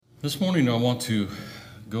This morning I want to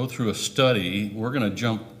go through a study. We're going to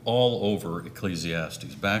jump all over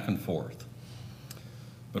Ecclesiastes, back and forth.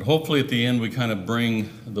 But hopefully at the end we kind of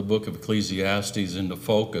bring the book of Ecclesiastes into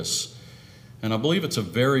focus. And I believe it's a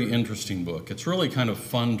very interesting book. It's really kind of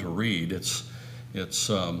fun to read.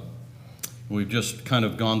 We've just kind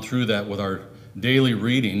of gone through that with our daily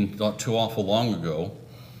reading not too awful long ago.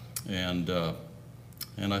 And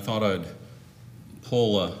I thought I'd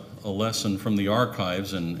pull a lesson from the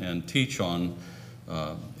archives and teach on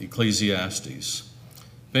Ecclesiastes.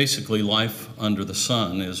 Basically, life under the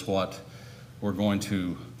sun is what we're going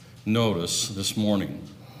to notice this morning.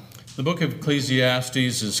 The book of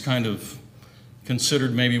Ecclesiastes is kind of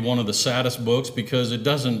considered maybe one of the saddest books because it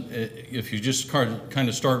doesn't, if you just kind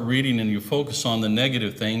of start reading and you focus on the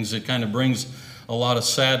negative things, it kind of brings a lot of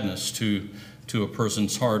sadness to a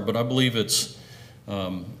person's heart. But I believe it's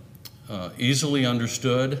easily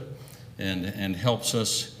understood and helps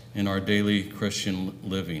us in our daily Christian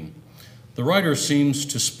living. The writer seems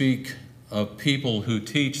to speak of people who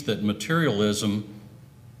teach that materialism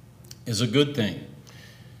is a good thing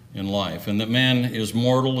in life and that man is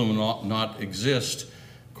mortal and will not exist,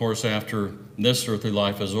 of course, after this earthly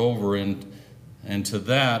life is over. And to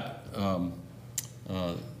that, the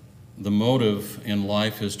motive in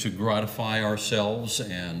life is to gratify ourselves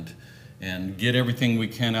and get everything we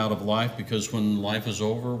can out of life, because when life is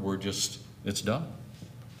over, it's done.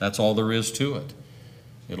 That's all there is to it.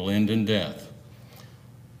 It'll end in death.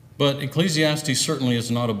 But Ecclesiastes certainly is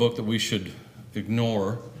not a book that we should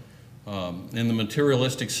ignore. In the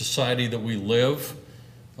materialistic society that we live,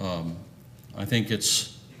 I think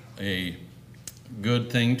it's a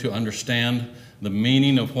good thing to understand the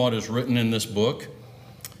meaning of what is written in this book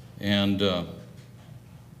and the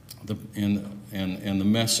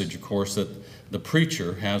message, of course, that the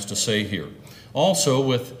preacher has to say here. Also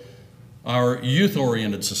with our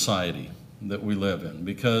youth-oriented society that we live in,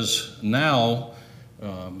 because now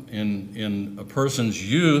in a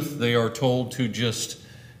person's youth, they are told to just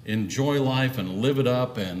enjoy life and live it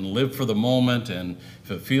up and live for the moment, and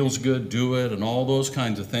if it feels good, do it, and all those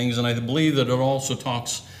kinds of things. And I believe that it also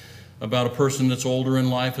talks about a person that's older in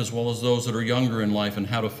life as well as those that are younger in life and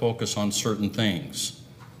how to focus on certain things.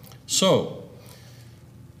 So,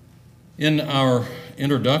 in our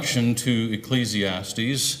introduction to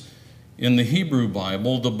Ecclesiastes, in the Hebrew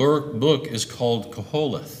Bible, the book is called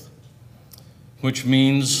Koholeth, which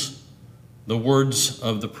means the words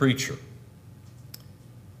of the preacher.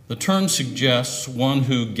 The term suggests one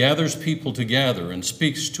who gathers people together and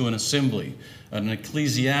speaks to an assembly, an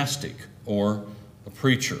ecclesiastic or a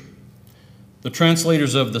preacher. The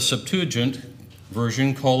translators of the Septuagint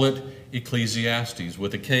version call it Ecclesiastes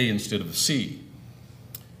with a K instead of a C,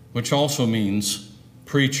 which also means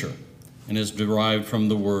preacher and is derived from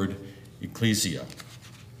the word ecclesia.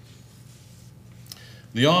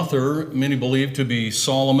 The author, many believe to be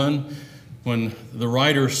Solomon. When the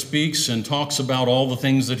writer speaks and talks about all the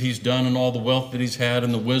things that he's done and all the wealth that he's had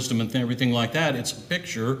and the wisdom and everything like that, it's a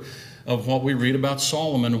picture of what we read about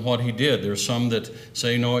Solomon and what he did. There's some that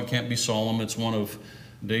say, no, it can't be Solomon, it's one of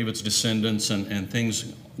David's descendants and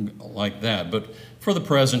things like that. But for the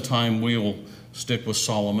present time, we'll stick with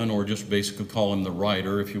Solomon, or just basically call him the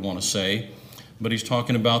writer, if you want to say. But he's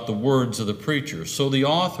talking about the words of the preacher. So the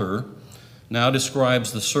author now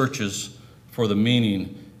describes the searches for the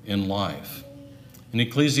meaning in life. In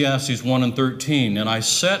Ecclesiastes 1:13, and I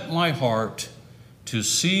set my heart to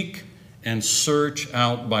seek and search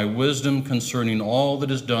out by wisdom concerning all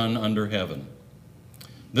that is done under heaven.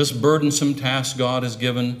 This burdensome task God has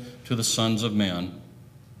given to the sons of men,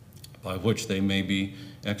 by which they may be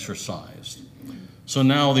exercised. So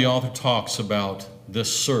now the author talks about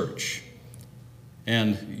this search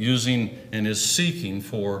and is seeking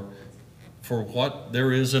for what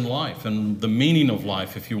there is in life and the meaning of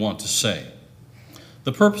life, if you want to say.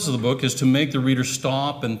 The purpose of the book is to make the reader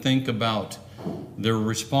stop and think about their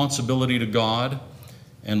responsibility to God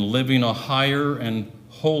and living a higher and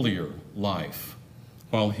holier life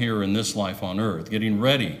while here in this life on earth, getting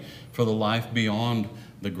ready for the life beyond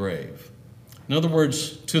the grave. In other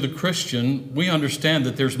words, to the Christian, we understand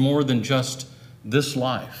that there's more than just this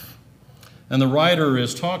life. And the writer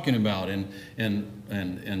is talking about and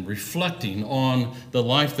reflecting on the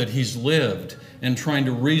life that he's lived and trying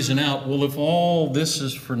to reason out, well, if all this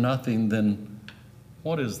is for nothing, then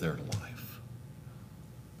what is there to life?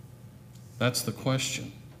 That's the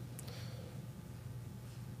question.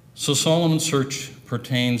 So Solomon's search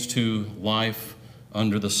pertains to life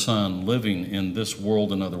under the sun, living in this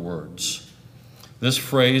world, in other words. This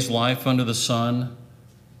phrase, life under the sun,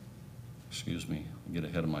 get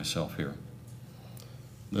ahead of myself here.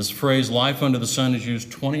 This phrase, life under the sun, is used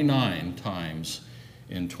 29 times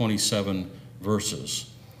in 27 verses.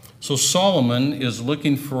 So Solomon is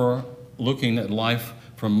looking at life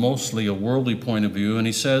from mostly a worldly point of view, and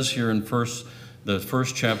he says here in the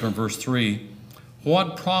first chapter, in verse 3,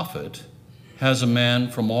 "What profit has a man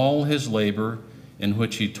from all his labor in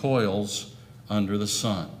which he toils under the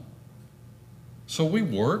sun?" So we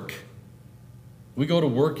work. We go to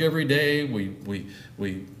work every day. We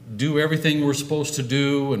do everything we're supposed to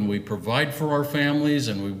do, and we provide for our families,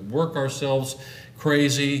 and we work ourselves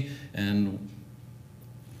crazy. And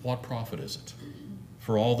what profit is it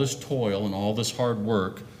for all this toil and all this hard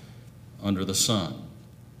work under the sun?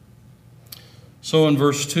 So in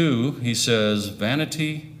verse 2, he says,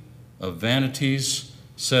 "Vanity of vanities,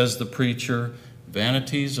 says the preacher,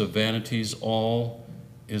 vanities of vanities, all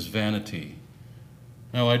is vanity."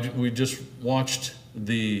 Now, we just watched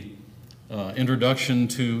the introduction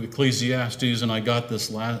to Ecclesiastes, and I got this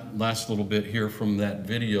last little bit here from that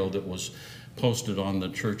video that was posted on the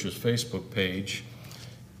church's Facebook page.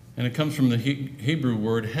 And it comes from the Hebrew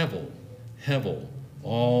word hevel. Hevel.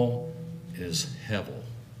 All is hevel.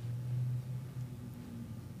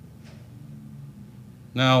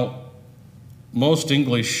 Now, most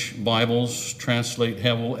English Bibles translate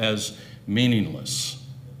hevel as meaningless,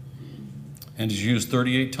 and is used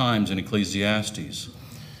 38 times in Ecclesiastes.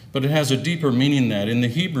 But it has a deeper meaning than that. In the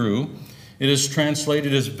Hebrew, it is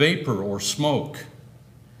translated as vapor or smoke,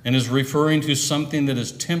 and is referring to something that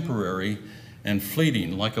is temporary and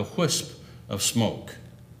fleeting, like a wisp of smoke.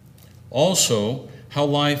 Also, how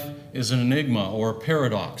life is an enigma or a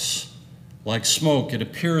paradox. Like smoke, it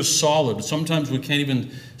appears solid. Sometimes we can't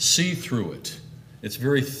even see through it. It's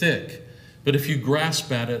very thick. But if you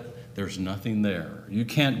grasp at it, there's nothing there. You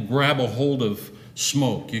can't grab a hold of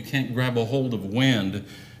smoke. You can't grab a hold of wind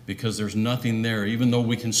because there's nothing there. Even though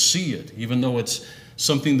we can see it, even though it's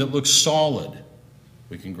something that looks solid,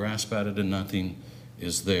 we can grasp at it and nothing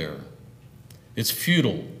is there. It's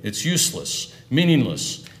futile. It's useless,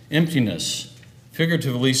 meaningless, emptiness.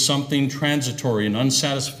 Figuratively, something transitory and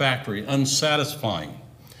unsatisfactory, unsatisfying.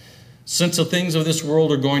 Since the things of this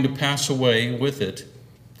world are going to pass away with it,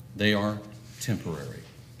 they are temporary.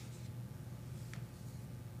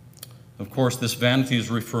 Of course, this vanity is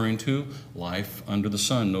referring to life under the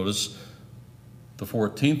sun. Notice the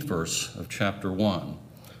 14th verse of chapter 1.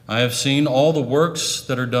 "I have seen all the works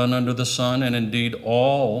that are done under the sun, and indeed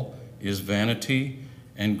all is vanity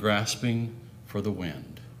and grasping for the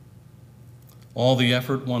wind." All the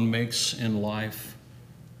effort one makes in life,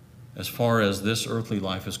 as far as this earthly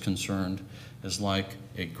life is concerned, is like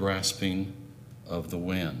a grasping of the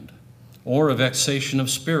wind, or a vexation of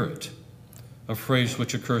spirit, a phrase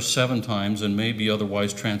which occurs 7 times and may be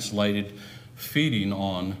otherwise translated feeding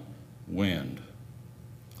on wind.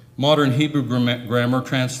 Modern Hebrew grammar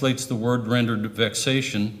translates the word rendered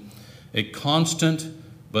vexation, a constant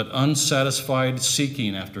but unsatisfied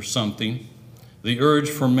seeking after something, the urge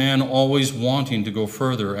for man always wanting to go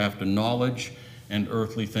further after knowledge and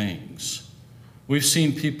earthly things. We've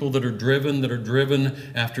seen people that are driven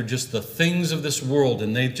after just the things of this world,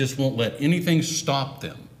 and they just won't let anything stop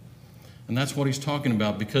them. And that's what he's talking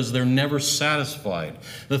about, because they're never satisfied.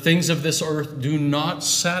 The things of this earth do not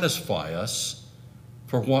satisfy us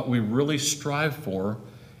for what we really strive for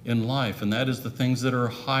in life, and that is the things that are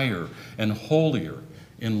higher and holier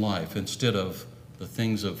in life, instead of the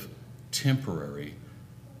things of temporary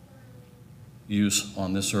use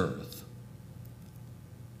on this earth.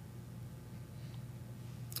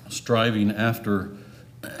 Striving after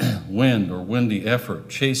wind or windy effort,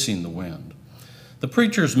 chasing the wind. The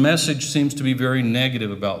preacher's message seems to be very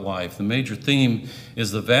negative about life. The major theme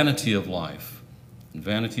is the vanity of life. And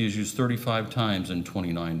vanity is used 35 times in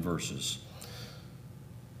 29 verses.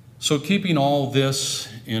 So keeping all this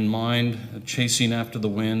in mind, chasing after the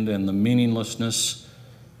wind and the meaninglessness,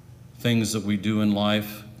 things that we do in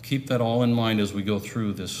life, keep that all in mind as we go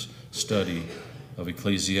through this study of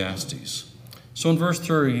Ecclesiastes. So in verse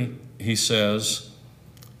 3, he says,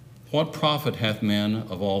 "What profit hath man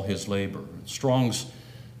of all his labor?" Strong's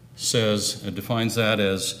says, it defines that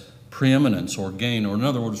as preeminence or gain, or in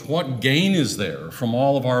other words, what gain is there from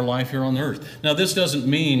all of our life here on earth? Now, this doesn't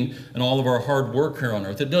mean, and all of our hard work here on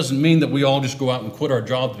earth, it doesn't mean that we all just go out and quit our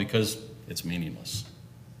jobs because it's meaningless.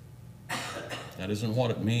 That isn't what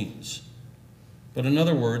it means. But in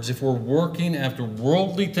other words, if we're working after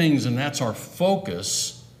worldly things and that's our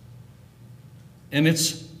focus, and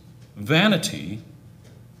it's vanity,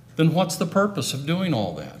 then what's the purpose of doing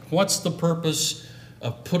all that? What's the purpose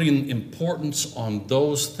of putting importance on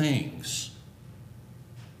those things?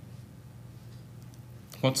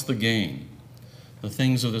 What's the gain? The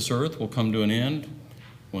things of this earth will come to an end,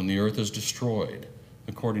 when the earth is destroyed,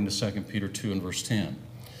 according to 2 Peter 2 and verse 10.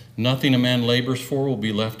 Nothing a man labors for will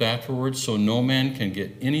be left afterwards, so no man can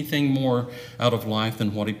get anything more out of life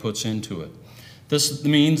than what he puts into it. This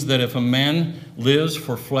means that if a man lives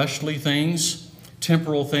for fleshly things,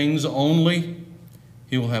 temporal things only,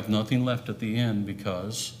 he will have nothing left at the end,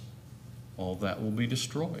 because all that will be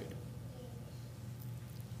destroyed.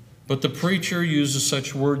 But the preacher uses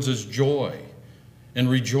such words as joy and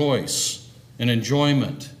rejoice and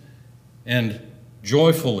enjoyment and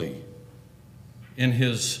joyfully in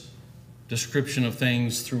his description of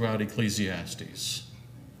things throughout Ecclesiastes.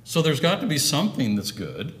 So there's got to be something that's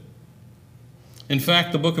good. In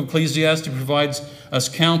fact, the book of Ecclesiastes provides us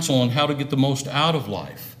counsel on how to get the most out of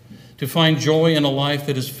life, to find joy in a life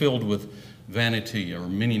that is filled with vanity or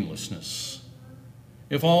meaninglessness.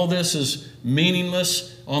 If all this is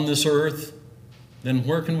meaningless on this earth, then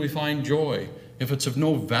where can we find joy? If it's of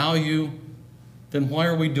no value, then why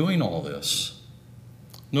are we doing all this?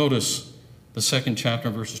 Notice the second chapter,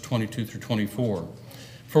 verses 22 through 24.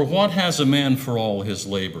 For what has a man for all his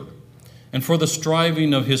labor, and for the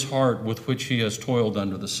striving of his heart with which he has toiled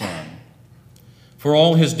under the sun? For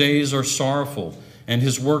all his days are sorrowful, and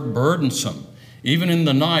his work burdensome. Even in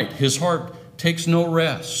the night his heart takes no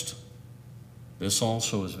rest. This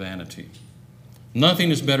also is vanity. Nothing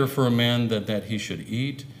is better for a man than that he should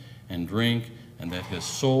eat and drink, and that his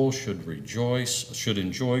soul should rejoice, should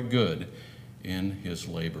enjoy good in his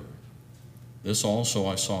labor. This also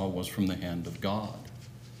I saw was from the hand of God.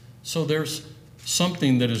 So there's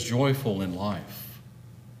something that is joyful in life.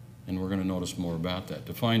 And we're going to notice more about that.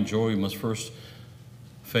 To find joy, we must first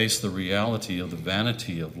face the reality of the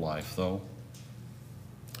vanity of life, though.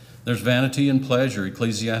 There's vanity and pleasure.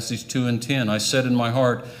 Ecclesiastes 2 and 10. I said in my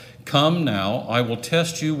heart, come now, I will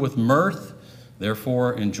test you with mirth,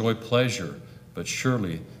 therefore enjoy pleasure. But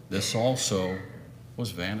surely this also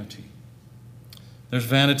was vanity. There's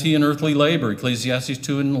vanity in earthly labor, Ecclesiastes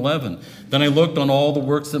 2 and 11. Then I looked on all the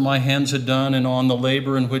works that my hands had done, and on the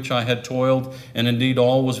labor in which I had toiled, and indeed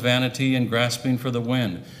all was vanity and grasping for the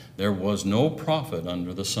wind. There was no profit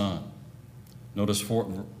under the sun. Notice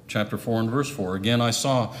chapter 4 and verse 4. Again I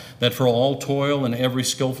saw that for all toil and every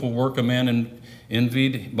skillful work a man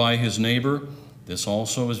envied by his neighbor, this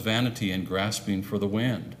also is vanity and grasping for the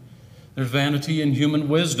wind. There's vanity in human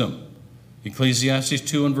wisdom, Ecclesiastes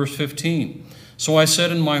 2 and verse 15. So I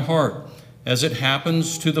said in my heart, as it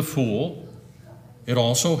happens to the fool, it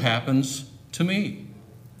also happens to me.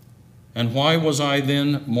 And why was I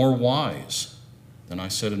then more wise? Then I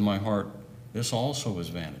said in my heart, this also is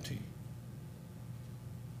vanity.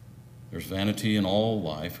 There's vanity in all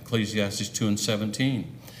life, Ecclesiastes 2 and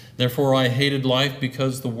 17. Therefore I hated life,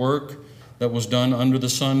 because the work that was done under the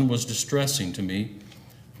sun was distressing to me,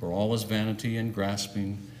 for all is vanity and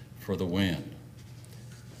grasping for the wind.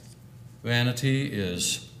 Vanity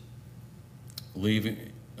is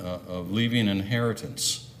leaving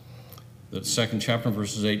inheritance. The second chapter,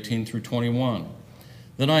 verses 18 through 21.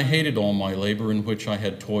 Then I hated all my labor in which I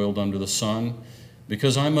had toiled under the sun,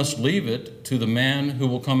 because I must leave it to the man who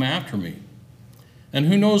will come after me. And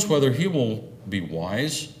who knows whether he will be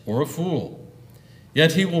wise or a fool?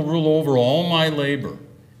 Yet he will rule over all my labor,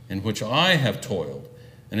 in which I have toiled,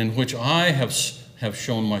 and in which I have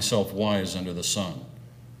shown myself wise under the sun.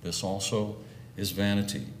 This also is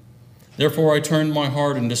vanity. Therefore I turned my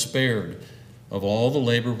heart and despaired of all the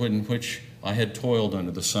labor in which I had toiled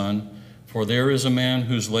under the sun. For there is a man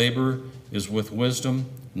whose labor is with wisdom,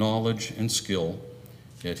 knowledge, and skill,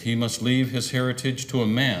 yet he must leave his heritage to a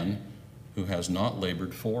man who has not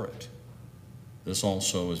labored for it. This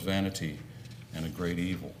also is vanity and a great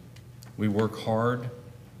evil. We work hard,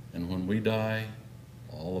 and when we die,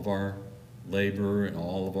 all of our labor and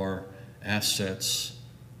all of our assets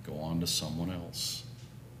go on to someone else.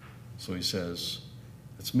 So he says,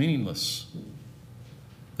 it's meaningless.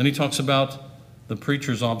 Then he talks about the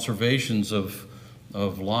preacher's observations of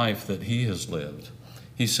life that he has lived.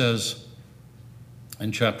 He says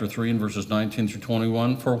in chapter 3 and verses 19 through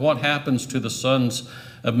 21, for what happens to the sons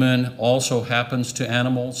of men also happens to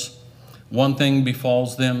animals. One thing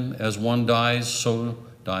befalls them, as one dies, so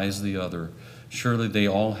dies the other. Surely they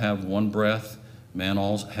all have one breath. Man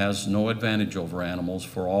has no advantage over animals,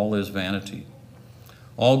 for all is vanity.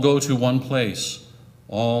 All go to one place.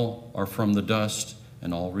 All are from the dust,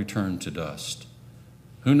 and all return to dust.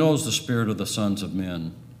 Who knows the spirit of the sons of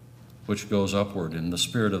men, which goes upward, and the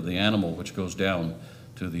spirit of the animal, which goes down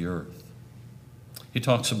to the earth? He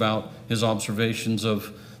talks about his observations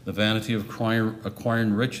of the vanity of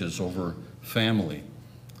acquiring riches over family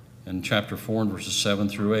in chapter 4 and verses 7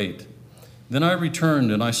 through 8. Then I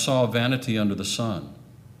returned, and I saw vanity under the sun.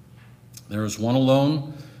 There is one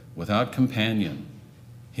alone, without companion.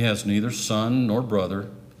 He has neither son nor brother,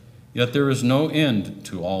 yet there is no end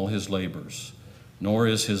to all his labors, nor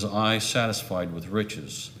is his eye satisfied with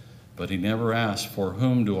riches. But he never asks, for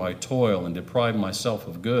whom do I toil and deprive myself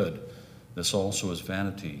of good? This also is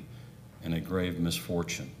vanity and a grave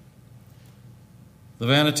misfortune. The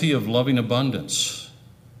vanity of loving abundance,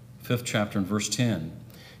 5th chapter and verse 10.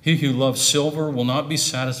 He who loves silver will not be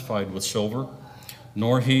satisfied with silver,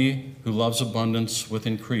 nor he who loves abundance with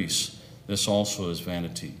increase. This also is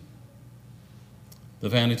vanity. The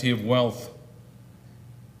vanity of wealth,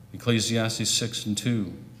 Ecclesiastes 6 and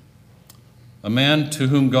 2. A man to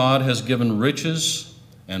whom God has given riches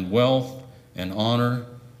and wealth and honor,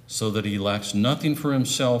 so that he lacks nothing for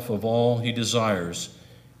himself of all he desires,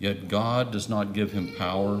 yet God does not give him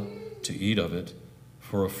power to eat of it,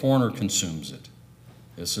 for a foreigner consumes it.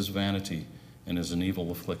 This is vanity and is an evil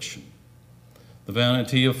affliction. The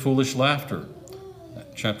vanity of foolish laughter,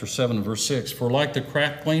 chapter 7, verse 6. For like the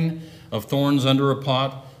crackling of thorns under a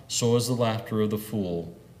pot, so is the laughter of the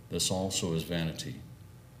fool. This also is vanity.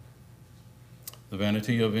 The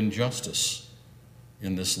vanity of injustice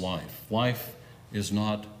in this life. Life is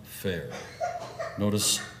not fair.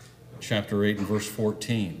 Notice chapter 8 and verse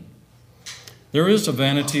 14. There is a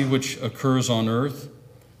vanity which occurs on earth,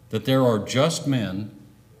 that there are just men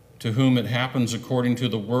to whom it happens according to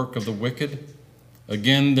the work of the wicked.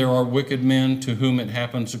 Again, there are wicked men to whom it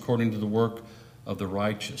happens according to the work of the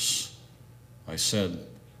righteous. I said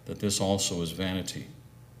that this also is vanity.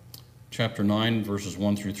 Chapter 9, verses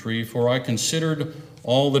 1 through 3. For I considered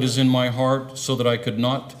all that is in my heart, so that I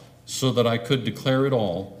could declare it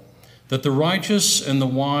all, that the righteous and the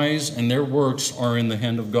wise and their works are in the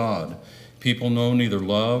hand of God. People know neither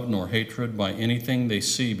love nor hatred by anything they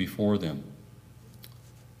see before them.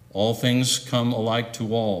 All things come alike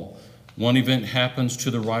to all. One event happens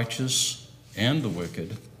to the righteous and the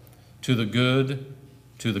wicked, to the good,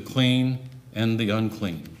 to the clean, and the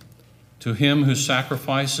unclean, to him who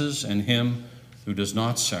sacrifices and him who does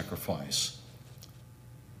not sacrifice.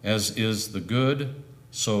 As is the good,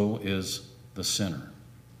 so is the sinner.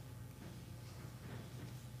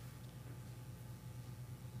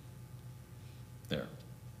 There.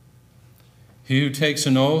 He who takes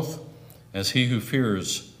an oath, as he who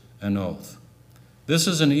fears an oath. This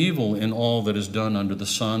is an evil in all that is done under the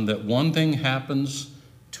sun, that one thing happens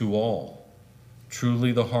to all.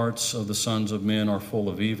 Truly the hearts of the sons of men are full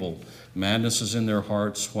of evil. Madness is in their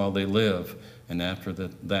hearts while they live, and after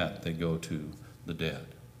that they go to the dead.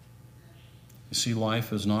 You see,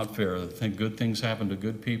 life is not fair. Good things happen to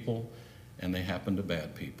good people, and they happen to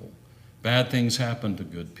bad people. Bad things happen to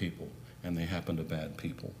good people, and they happen to bad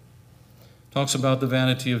people. Talks about the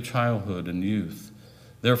vanity of childhood and youth.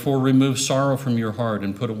 Therefore remove sorrow from your heart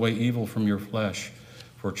and put away evil from your flesh,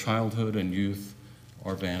 for childhood and youth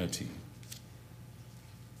are vanity.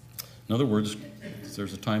 In other words,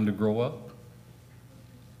 there's a time to grow up,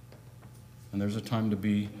 and there's a time to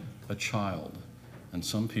be a child. And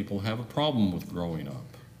some people have a problem with growing up.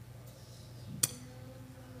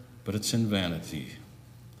 But it's in vanity.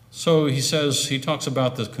 So he talks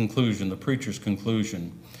about the conclusion, the preacher's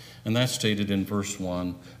conclusion, and that's stated in verse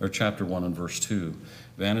 1, or chapter 1 and verse 2.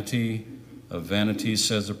 Vanity of vanities,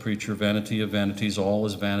 says the preacher, vanity of vanities, all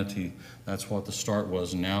is vanity. That's what the start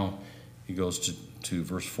was. And now he goes to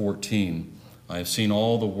verse 14. I have seen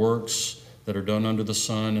all the works that are done under the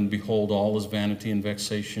sun, and behold, all is vanity and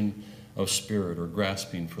vexation of spirit, or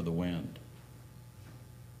grasping for the wind.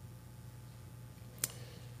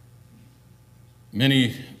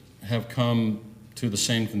 Many have come to the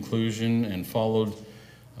same conclusion and followed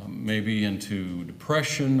maybe into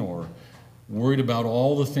depression or worried about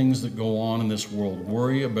all the things that go on in this world.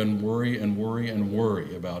 Worry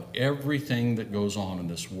about everything that goes on in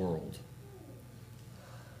this world.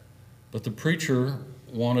 But the preacher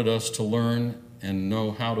wanted us to learn and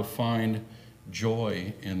know how to find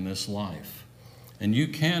joy in this life. And you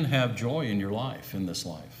can have joy in your life, in this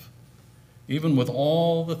life. Even with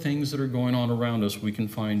all the things that are going on around us, we can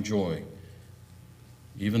find joy.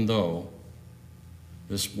 Even though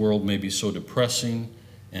this world may be so depressing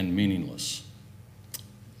and meaningless.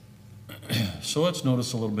 So let's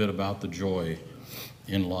notice a little bit about the joy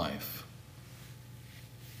in life.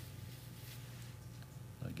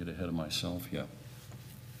 Did I get ahead of myself? Yeah.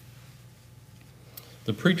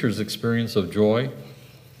 The preacher's experience of joy,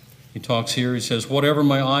 he talks here, he says, whatever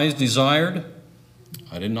my eyes desired,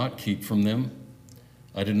 I did not keep from them.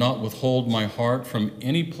 I did not withhold my heart from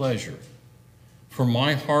any pleasure, for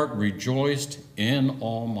my heart rejoiced in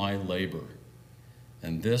all my labor,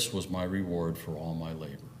 and this was my reward for all my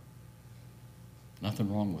labor.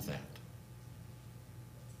 Nothing wrong with that.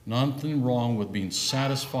 Nothing wrong with being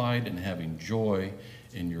satisfied and having joy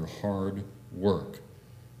in your hard work.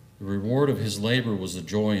 The reward of his labor was the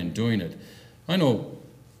joy in doing it. I know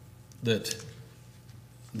that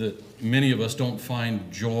many of us don't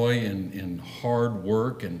find joy in hard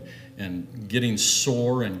work and getting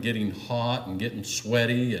sore and getting hot and getting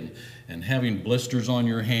sweaty and having blisters on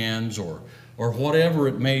your hands or whatever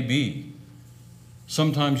it may be.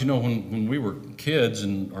 Sometimes, when we were kids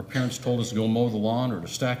and our parents told us to go mow the lawn or to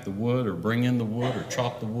stack the wood or bring in the wood or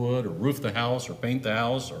chop the wood or roof the house or paint the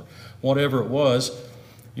house or whatever it was,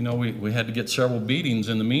 we had to get several beatings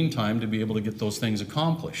in the meantime to be able to get those things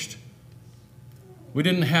accomplished. We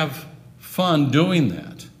didn't have fun doing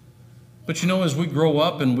that. But as we grow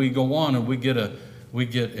up and we go on and we get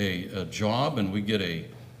a job and we get a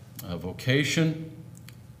vocation,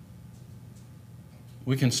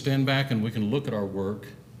 we can stand back and we can look at our work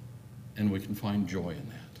and we can find joy in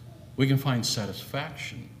that. We can find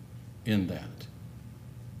satisfaction in that.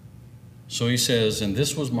 So he says, and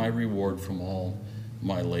this was my reward from all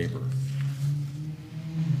my labor.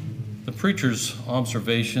 The preacher's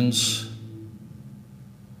observations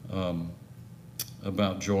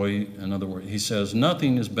about joy, in other words, he says,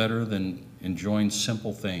 nothing is better than enjoying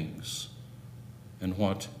simple things in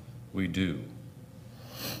what we do.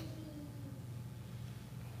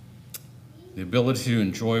 The ability to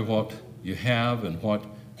enjoy what you have and what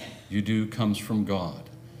you do comes from God.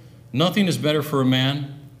 Nothing is better for a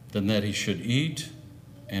man than that he should eat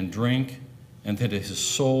and drink and that his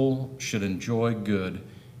soul should enjoy good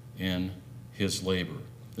in his labor.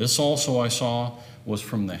 This also I saw was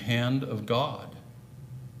from the hand of God.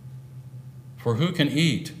 For who can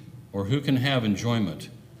eat or who can have enjoyment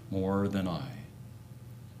more than I?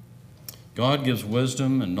 God gives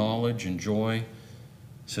wisdom and knowledge and joy.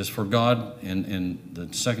 It says, for God, in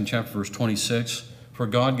the second chapter, verse 26, for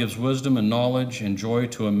God gives wisdom and knowledge and joy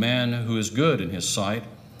to a man who is good in his sight,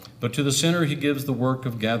 but to the sinner he gives the work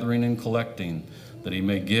of gathering and collecting, that he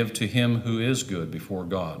may give to him who is good before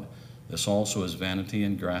God. This also is vanity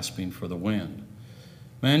and grasping for the wind.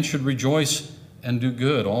 Man should rejoice and do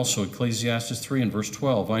good. Also, Ecclesiastes 3 and verse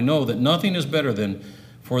 12. I know that nothing is better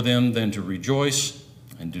for them than to rejoice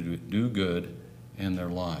and to do good in their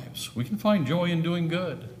lives. We can find joy in doing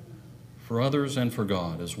good for others and for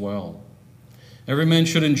God as well. Every man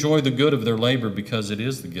should enjoy the good of their labor because it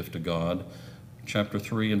is the gift of God. Chapter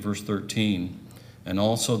 3 and verse 13. And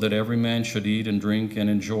also that every man should eat and drink and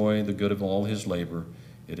enjoy the good of all his labor.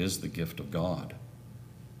 It is the gift of God.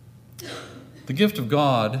 The gift of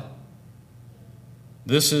God,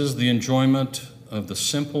 this is the enjoyment of the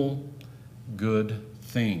simple, good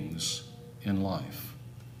things in life.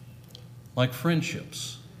 Like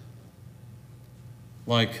friendships,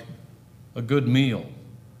 like a good meal,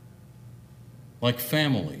 like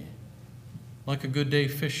family, like a good day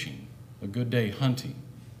fishing, a good day hunting,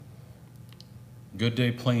 a good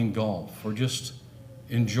day playing golf, or just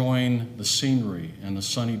enjoying the scenery and the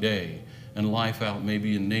sunny day and life out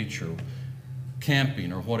maybe in nature,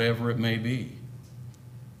 camping or whatever it may be.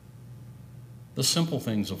 The simple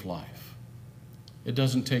things of life. It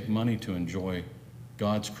doesn't take money to enjoy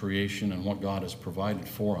God's creation and what God has provided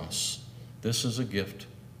for us. This is a gift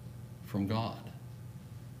from God.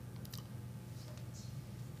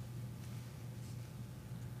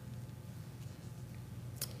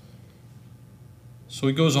 So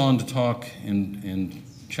he goes on to talk in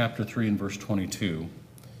chapter 3 and verse 22.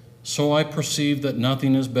 So I perceive that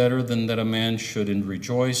nothing is better than that a man should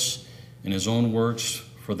rejoice in his own works,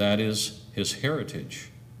 for that is his heritage.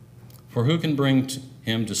 For who can bring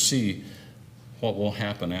him to see what will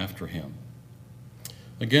happen after him?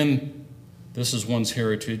 Again, this is one's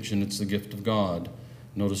heritage, and it's the gift of God.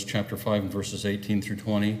 Notice chapter 5 and verses 18 through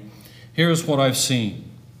 20. Here is what I've seen.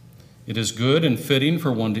 It is good and fitting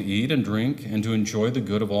for one to eat and drink and to enjoy the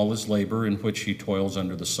good of all his labor in which he toils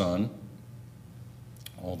under the sun,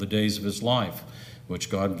 all the days of his life, which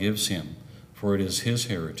God gives him, for it is his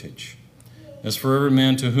heritage. As for every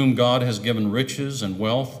man to whom God has given riches and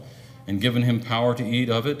wealth and given him power to eat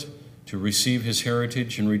of it, to receive his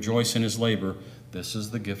heritage and rejoice in his labor, this is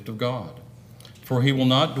the gift of God. For he will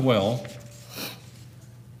not dwell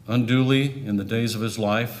unduly in the days of his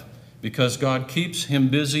life, because God keeps him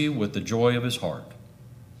busy with the joy of his heart.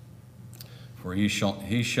 For he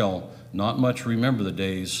shall not much remember the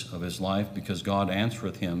days of his life, because God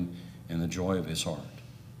answereth him in the joy of his heart.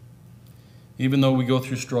 Even though we go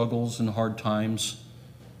through struggles and hard times,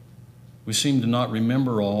 we seem to not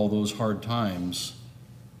remember all those hard times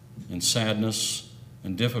and sadness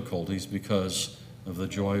and difficulties because of the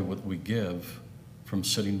joy what we give from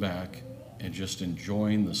sitting back and just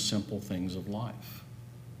enjoying the simple things of life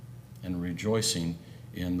and rejoicing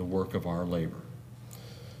in the work of our labor.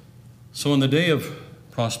 So in the day of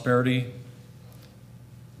prosperity,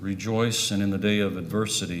 rejoice, and in the day of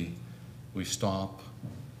adversity, we stop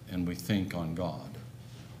and we think on God.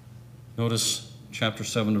 Notice chapter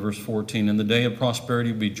 7 verse 14, in the day of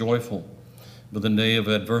prosperity be joyful, but in the day of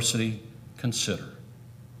adversity consider.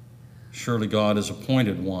 Surely God has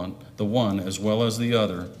appointed the one as well as the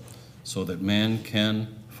other, so that man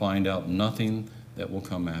can find out nothing that will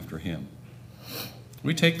come after him.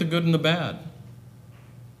 We take the good and the bad.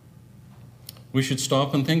 We should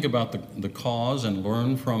stop and think about the cause and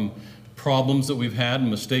learn from problems that we've had and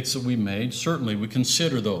mistakes that we made. Certainly, we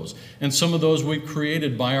consider those. And some of those we've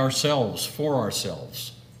created by ourselves, for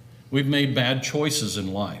ourselves. We've made bad choices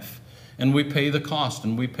in life. And we pay the cost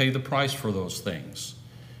and we pay the price for those things.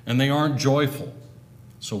 And they aren't joyful.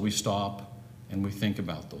 So we stop and we think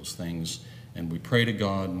about those things. And we pray to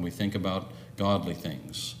God and we think about godly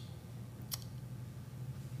things.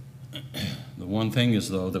 The one thing is,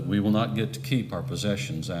 though, that we will not get to keep our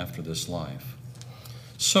possessions after this life.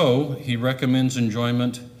 So he recommends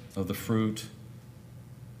enjoyment of the fruit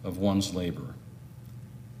of one's labor.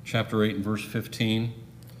 Chapter 8 and verse 15.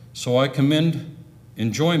 So I commend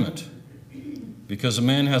enjoyment, because a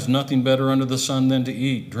man has nothing better under the sun than to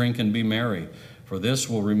eat, drink, and be merry. For this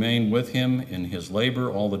will remain with him in his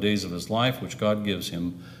labor all the days of his life, which God gives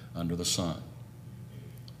him under the sun.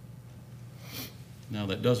 Now,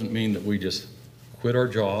 that doesn't mean that we just quit our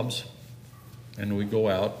jobs and we go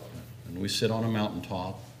out and we sit on a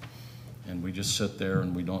mountaintop and we just sit there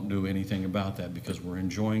and we don't do anything about that because we're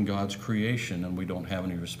enjoying God's creation and we don't have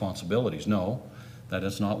any responsibilities. No, that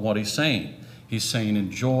is not what he's saying. He's saying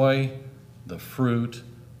enjoy the fruit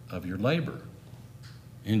of your labor.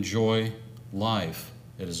 Enjoy life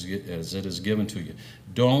as it is given to you.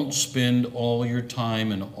 Don't spend all your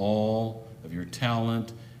time and all of your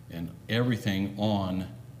talent and everything on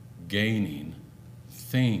gaining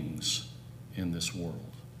things in this world.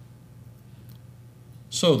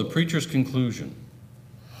 So, the preacher's conclusion.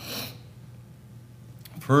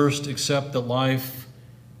 First, accept that life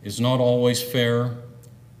is not always fair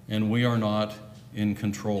and we are not in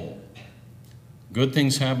control. Good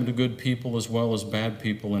things happen to good people as well as bad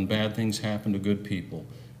people, and bad things happen to good people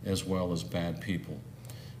as well as bad people.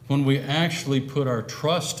 When we actually put our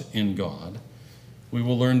trust in God, we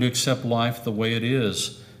will learn to accept life the way it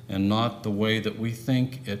is and not the way that we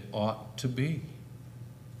think it ought to be.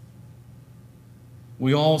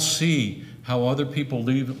 We all see how other people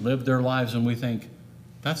live their lives and we think,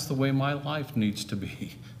 that's the way my life needs to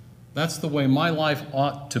be. That's the way my life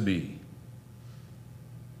ought to be.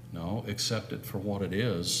 No, accept it for what it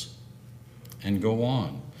is and go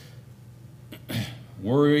on.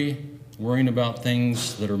 Worrying about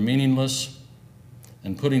things that are meaningless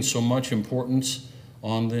and putting so much importance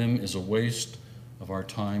on them is a waste of our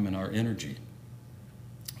time and our energy.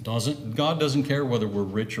 God doesn't care whether we're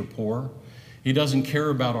rich or poor. He doesn't care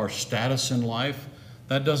about our status in life.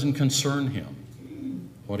 That doesn't concern him.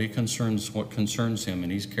 What concerns him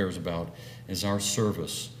and he cares about is our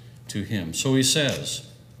service to him. So he says,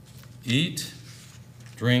 eat,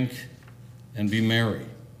 drink, and be merry.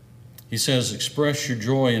 He says, express your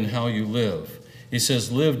joy in how you live. He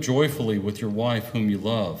says, live joyfully with your wife whom you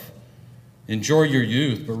love. Enjoy your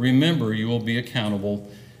youth, but remember you will be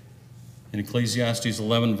accountable. In Ecclesiastes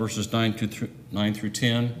 11, verses 9 through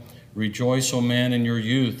 10, rejoice, O man, in your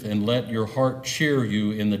youth, and let your heart cheer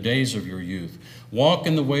you in the days of your youth. Walk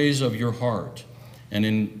in the ways of your heart and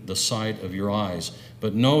in the sight of your eyes.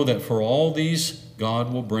 But know that for all these,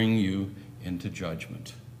 God will bring you into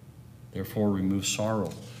judgment. Therefore, remove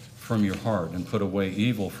sorrow from your heart and put away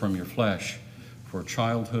evil from your flesh, for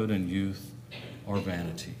childhood and youth are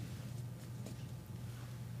vanity.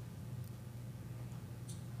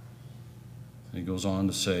 And he goes on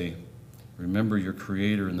to say, remember your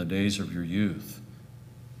Creator in the days of your youth,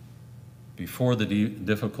 before the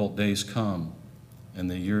difficult days come and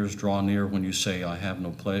the years draw near when you say, I have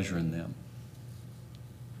no pleasure in them.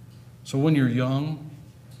 So when you're young,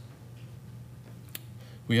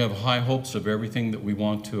 we have high hopes of everything that we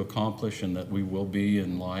want to accomplish and that we will be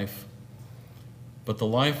in life. But the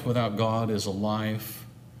life without God is a life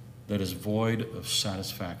that is void of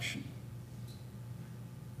satisfaction.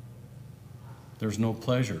 There's no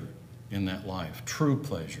pleasure in that life, true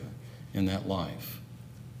pleasure in that life.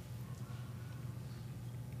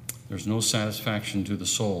 There's no satisfaction to the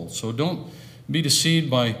soul. So don't be deceived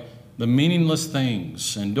by the meaningless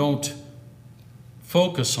things and don't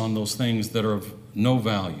focus on those things that are of no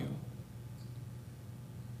value.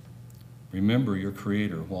 Remember your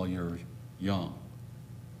Creator while you're young.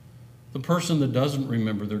 The person that doesn't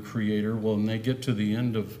remember their Creator, well, when they get to the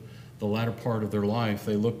end of the latter part of their life,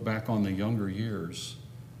 they look back on the younger years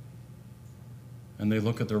and they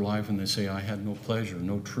look at their life and they say, I had no pleasure,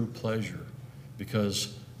 no true pleasure,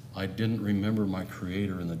 because I didn't remember my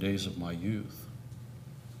Creator in the days of my youth.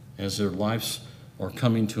 As their lives are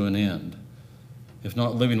coming to an end, if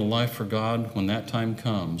not living a life for God, when that time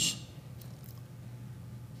comes,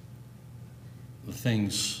 the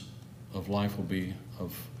things of life will be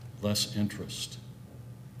of less interest.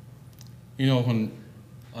 You know, when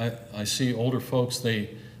I see older folks,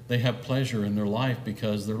 they have pleasure in their life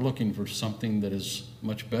because they're looking for something that is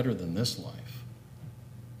much better than this life.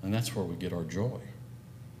 And that's where we get our joy.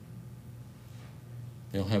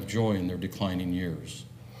 They'll have joy in their declining years.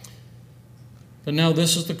 But now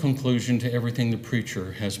this is the conclusion to everything the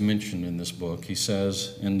preacher has mentioned in this book. He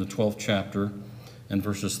says in the 12th chapter and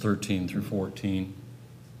verses 13 through 14,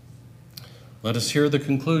 let us hear the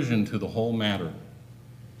conclusion to the whole matter.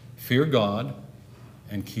 Fear God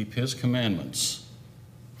and keep his commandments,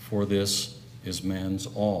 for this is man's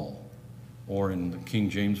all. Or in the King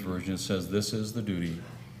James Version it says, this is the duty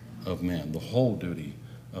of man, the whole duty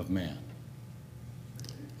of man.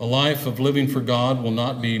 A life of living for God will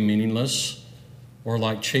not be meaningless or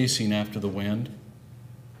like chasing after the wind.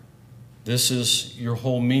 This is your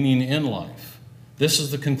whole meaning in life. This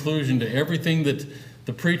is the conclusion to everything that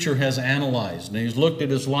the preacher has analyzed. And he's looked at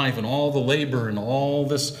his life and all the labor and all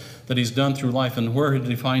this that he's done through life. And where did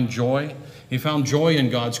he find joy? He found joy in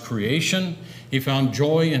God's creation. He found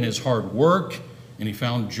joy in his hard work. And he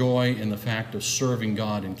found joy in the fact of serving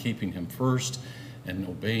God and keeping him first and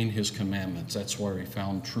obeying his commandments. That's where he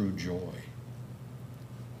found true joy.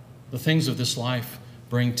 The things of this life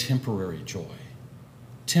bring temporary joy.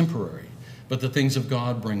 Temporary. But the things of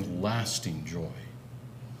God bring lasting joy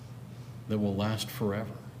that will last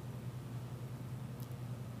forever.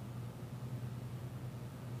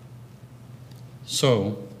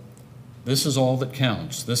 So, this is all that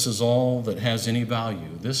counts. This is all that has any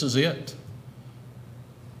value. This is it.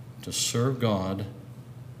 To serve God,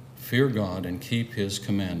 fear God, and keep his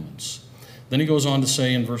commandments. Then he goes on to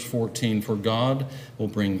say in verse 14, for God will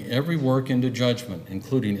bring every work into judgment,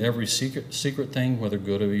 including every secret thing, whether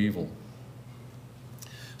good or evil.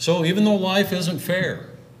 So even though life isn't fair,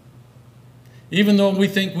 even though we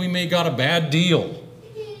think we may got a bad deal,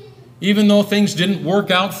 even though things didn't work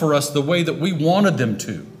out for us the way that we wanted them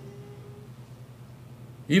to,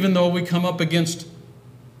 even though we come up against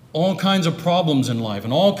all kinds of problems in life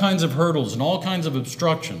and all kinds of hurdles and all kinds of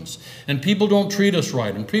obstructions, and people don't treat us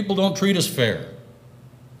right and people don't treat us fair,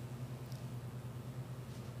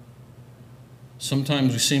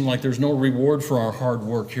 sometimes we seem like there's no reward for our hard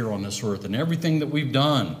work here on this earth and everything that we've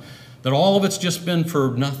done, that all of it's just been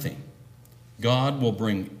for nothing. God will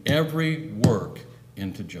bring every work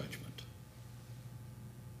into judgment.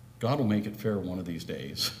 God will make it fair one of these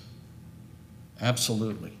days.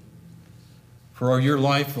 Absolutely. For your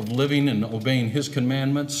life of living and obeying his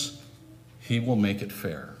commandments, he will make it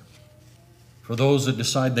fair. For those that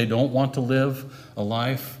decide they don't want to live a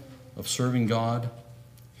life of serving God,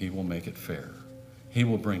 he will make it fair. He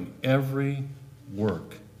will bring every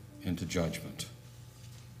work into judgment,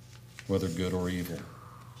 whether good or evil.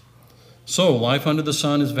 So, life under the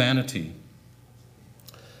sun is vanity.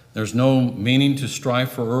 There's no meaning to strive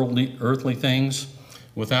for earthly things.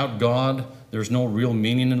 Without God, there's no real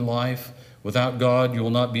meaning in life. Without God, you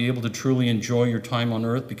will not be able to truly enjoy your time on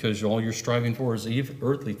earth because all you're striving for is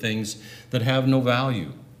earthly things that have no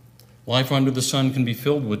value. Life under the sun can be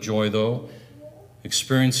filled with joy, though,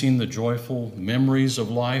 experiencing the joyful memories of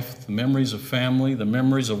life, the memories of family, the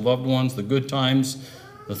memories of loved ones, the good times,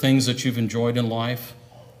 the things that you've enjoyed in life,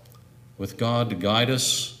 with God to guide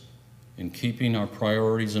us in keeping our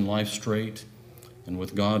priorities in life straight, and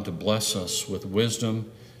with God to bless us with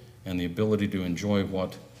wisdom and the ability to enjoy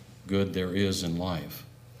what good there is in life.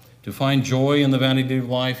 To find joy in the vanity of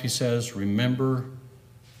life, he says, remember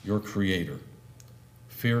your Creator.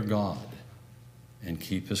 Fear God and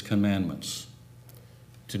keep his commandments.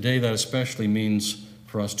 Today, that especially means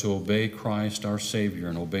for us to obey Christ, our Savior,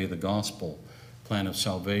 and obey the gospel plan of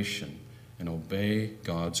salvation, and obey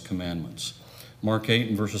God's commandments. Mark 8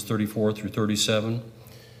 and verses 34 through 37.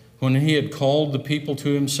 When he had called the people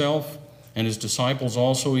to himself, and his disciples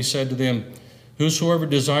also, he said to them, whosoever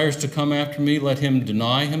desires to come after me, let him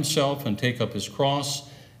deny himself and take up his cross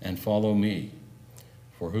and follow me.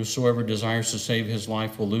 For whosoever desires to save his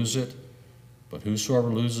life will lose it, but whosoever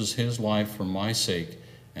loses his life for my sake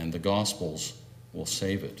and the gospel's will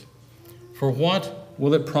save it. For what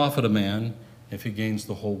will it profit a man if he gains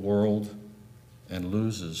the whole world and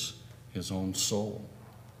loses his own soul?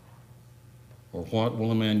 Or what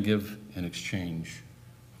will a man give in exchange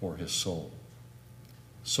for his soul?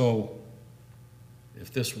 So,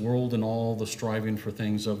 if this world and all the striving for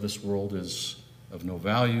things of this world is of no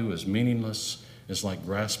value, is meaningless, is like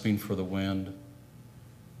grasping for the wind,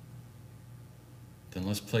 then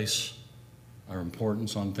let's place our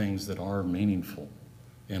importance on things that are meaningful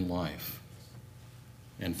in life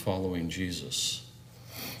and following Jesus.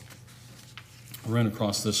 I ran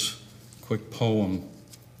across this quick poem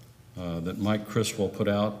that Mike Criswell put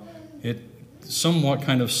out. It somewhat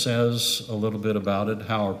kind of says a little bit about it,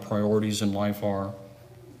 how our priorities in life are.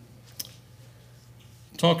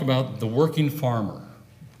 Talk about the working farmer.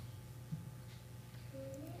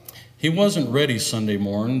 He wasn't ready Sunday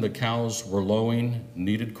morn. The cows were lowing,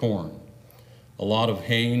 needed corn. A lot of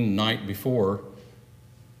haying night before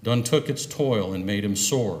done took its toil and made him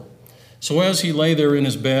sore. So as he lay there in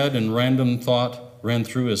his bed and random thought ran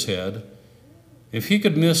through his head, if he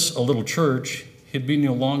could miss a little church, he'd be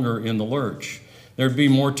no longer in the lurch. There'd be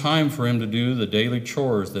more time for him to do the daily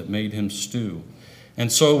chores that made him stew.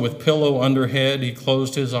 And so with pillow under head, he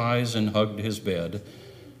closed his eyes and hugged his bed.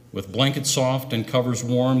 With blankets soft and covers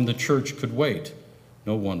warm, the church could wait.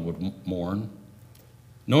 No one would mourn.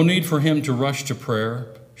 No need for him to rush to prayer.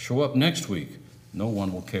 Show up next week. No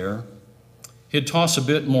one will care. He'd toss a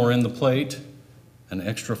bit more in the plate. An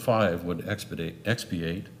extra 5 would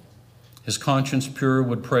expiate. His conscience pure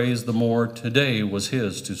would praise the more. Today was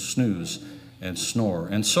his to snooze and snore.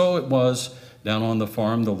 And so it was down on the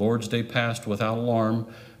farm. The Lord's day passed without alarm.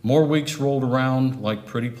 More weeks rolled around like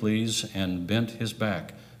pretty pleas and bent his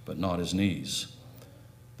back, but not his knees.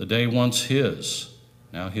 The day once his,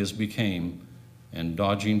 now his became, and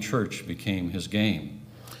dodging church became his game.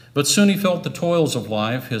 But soon he felt the toils of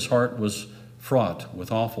life. His heart was fraught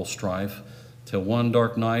with awful strife, till one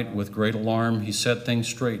dark night with great alarm he set things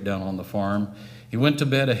straight down on the farm. He went to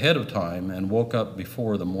bed ahead of time and woke up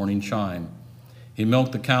before the morning chime. He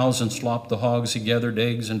milked the cows and slopped the hogs. He gathered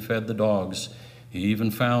eggs and fed the dogs. He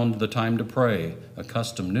even found the time to pray, a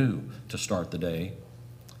custom new to start the day.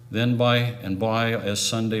 Then by and by, as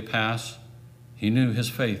Sunday passed, he knew his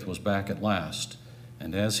faith was back at last.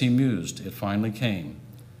 And as he mused, it finally came.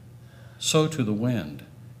 Sow to the wind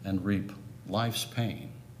and reap life's pain.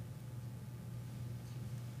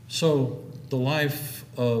 So the life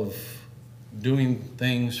of doing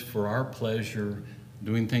things for our pleasure,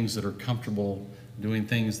 doing things that are comfortable, doing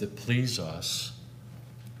things that please us,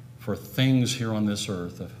 for things here on this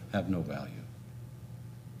earth have no value.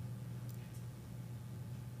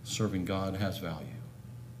 Serving God has value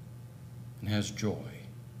and has joy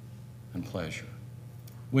and pleasure.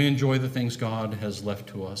 We enjoy the things God has left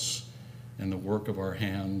to us and the work of our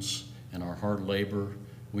hands and our hard labor.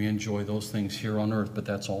 We enjoy those things here on earth, but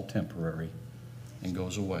that's all temporary and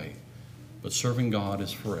goes away. But serving God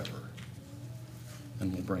is forever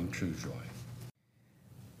and will bring true joy.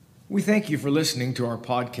 We thank you for listening to our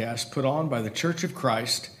podcast put on by the Church of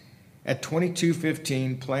Christ at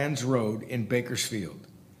 2215 Plans Road in Bakersfield.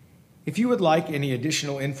 If you would like any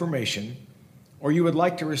additional information, or you would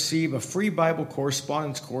like to receive a free Bible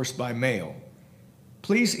correspondence course by mail,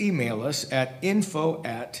 please email us at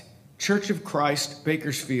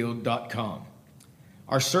info@churchofchristbakersfield.com.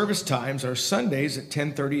 Our service times are Sundays at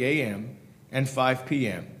 10:30 a.m. and 5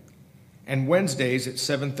 p.m., and Wednesdays at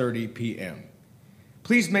 7:30 p.m.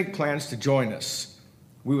 Please make plans to join us.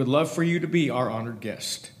 We would love for you to be our honored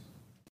guest.